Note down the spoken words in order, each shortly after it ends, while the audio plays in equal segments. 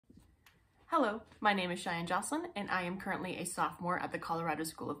Hello, my name is Cheyenne Joslin, and I am currently a sophomore at the Colorado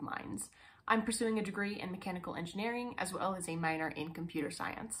School of Mines. I'm pursuing a degree in mechanical engineering as well as a minor in computer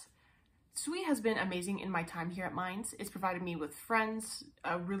science. SWE has been amazing in my time here at Mines. It's provided me with friends,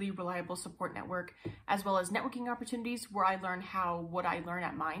 a really reliable support network, as well as networking opportunities where I learn how what I learn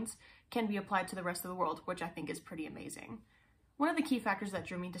at Mines can be applied to the rest of the world, which I think is pretty amazing. One of the key factors that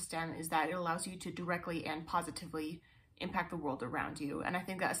drew me to STEM is that it allows you to directly and positively impact the world around you. And I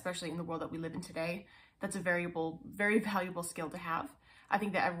think that especially in the world that we live in today, that's a very valuable skill to have. I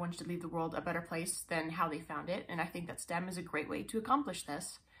think that everyone should leave the world a better place than how they found it. And I think that STEM is a great way to accomplish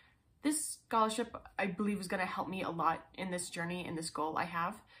this. This scholarship, I believe, is going to help me a lot in this journey, in this goal I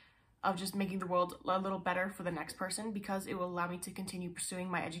have of just making the world a little better for the next person, because it will allow me to continue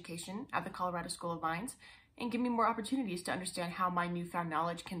pursuing my education at the Colorado School of Mines and give me more opportunities to understand how my newfound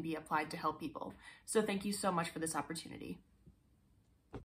knowledge can be applied to help people. So thank you so much for this opportunity.